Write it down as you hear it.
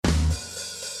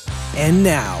And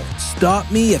now, stop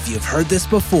me if you've heard this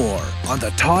before on the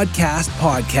Toddcast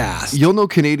podcast. You'll know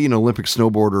Canadian Olympic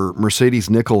snowboarder Mercedes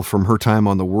Nicoll from her time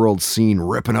on the world scene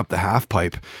ripping up the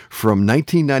halfpipe from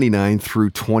 1999 through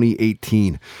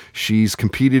 2018. She's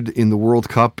competed in the World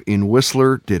Cup in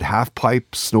Whistler, did halfpipe,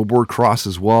 snowboard cross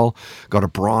as well, got a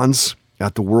bronze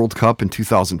at the World Cup in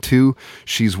 2002.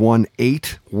 She's won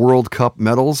 8 World Cup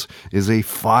medals, is a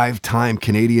 5-time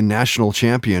Canadian national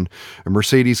champion.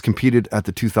 Mercedes competed at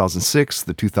the 2006,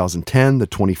 the 2010, the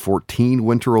 2014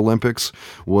 Winter Olympics,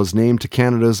 was named to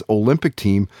Canada's Olympic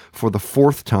team for the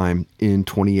 4th time in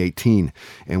 2018.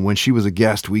 And when she was a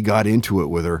guest, we got into it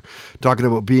with her, talking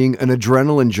about being an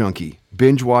adrenaline junkie,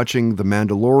 binge watching The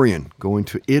Mandalorian, going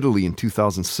to Italy in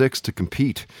 2006 to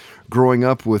compete, growing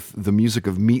up with the music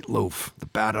of Meatloaf, the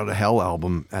Bat Out of Hell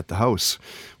album at the house.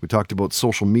 We talked about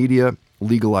social media,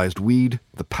 legalized weed,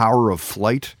 the power of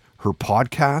flight, her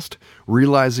podcast,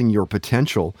 realizing your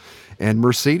potential. And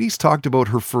Mercedes talked about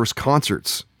her first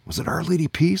concerts. Was it Our Lady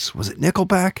Peace? Was it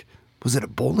Nickelback? Was it a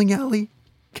bowling alley?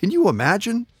 Can you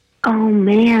imagine? Oh,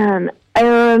 man. I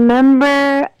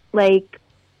remember,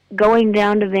 going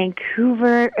down to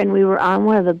Vancouver, and we were on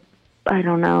one of the, I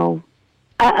don't know,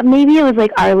 maybe it was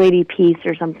Our Lady Peace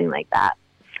or something like that.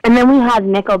 And then we had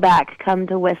Nickelback come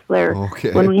to Whistler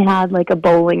when we had a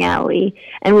bowling alley,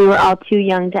 and we were all too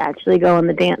young to actually go on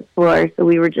the dance floor, so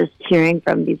we were just cheering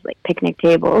from these picnic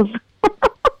tables.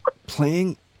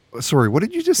 Playing? Sorry, what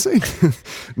did you just say?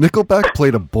 Nickelback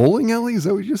played a bowling alley? Is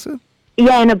that what you said?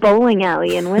 Yeah, in a bowling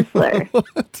alley in Whistler.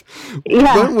 What?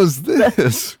 Yeah. When was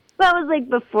this? That was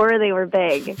before they were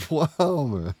big. Wow,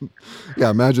 man.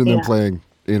 Yeah, imagine them playing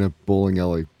in a bowling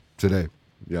alley today.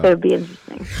 Yeah. It would be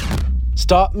interesting.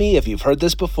 Stop me if you've heard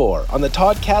this before on the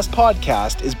Toddcast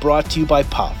podcast is brought to you by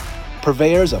Puff,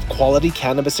 purveyors of quality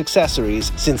cannabis accessories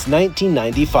since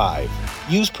 1995.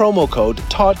 Use promo code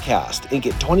TODCAST and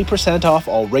get 20% off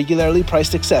all regularly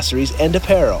priced accessories and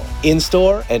apparel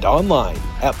in-store and online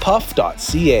at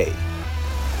puff.ca.